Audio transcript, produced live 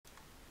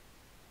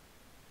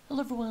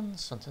Hello everyone,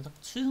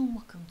 Suntan2 and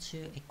welcome to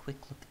a quick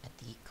look at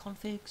the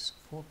configs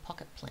for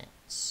pocket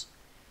plants.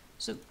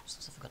 So,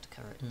 since I forgot to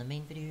cover it in the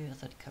main video, I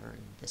thought I'd cover it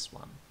in this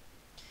one.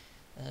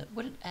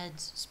 What it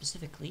adds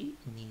specifically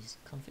in these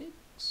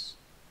configs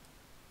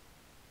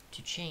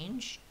to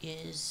change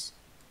is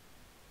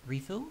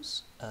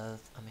refills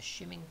of, I'm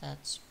assuming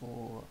that's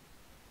for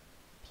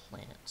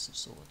plants of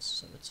sorts,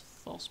 so it's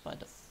false by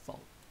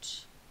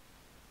default.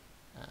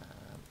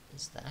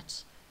 Is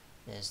that.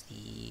 There's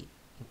the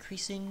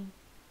increasing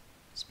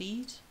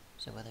speed,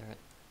 so whether it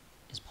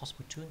is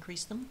possible to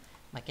increase them.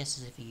 My guess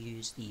is if you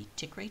use the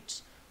tick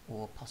rate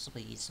or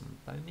possibly some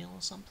bone meal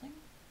or something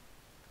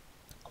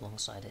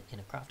alongside it in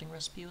a crafting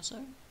recipe or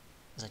so,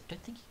 because I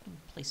don't think you can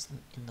place them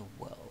in the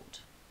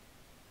world.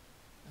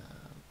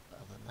 But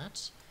other than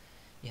that,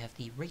 you have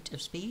the rate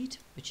of speed,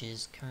 which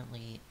is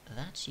currently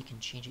that. You can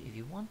change it if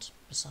you want,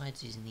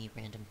 besides using the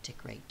random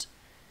tick rate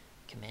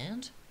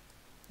command.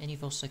 And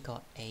you've also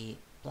got a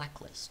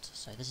blacklist,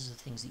 so this is the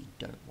things that you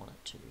don't want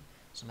it to.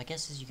 So my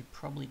guess is you could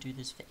probably do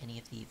this for any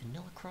of the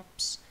vanilla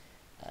crops,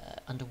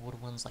 underwater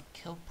ones like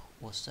kelp,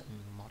 or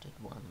certain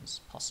modded ones,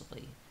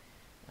 possibly.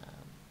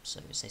 So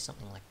say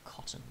something like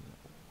cotton,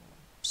 or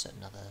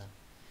certain other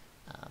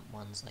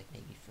ones like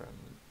maybe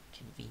from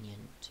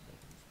convenient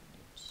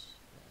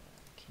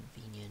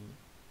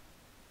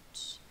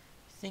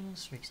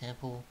things, for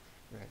example,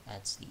 where it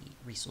adds the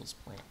resource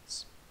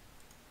plants.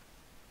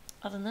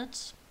 Other than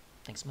that,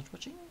 thanks so much for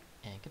watching,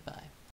 and goodbye.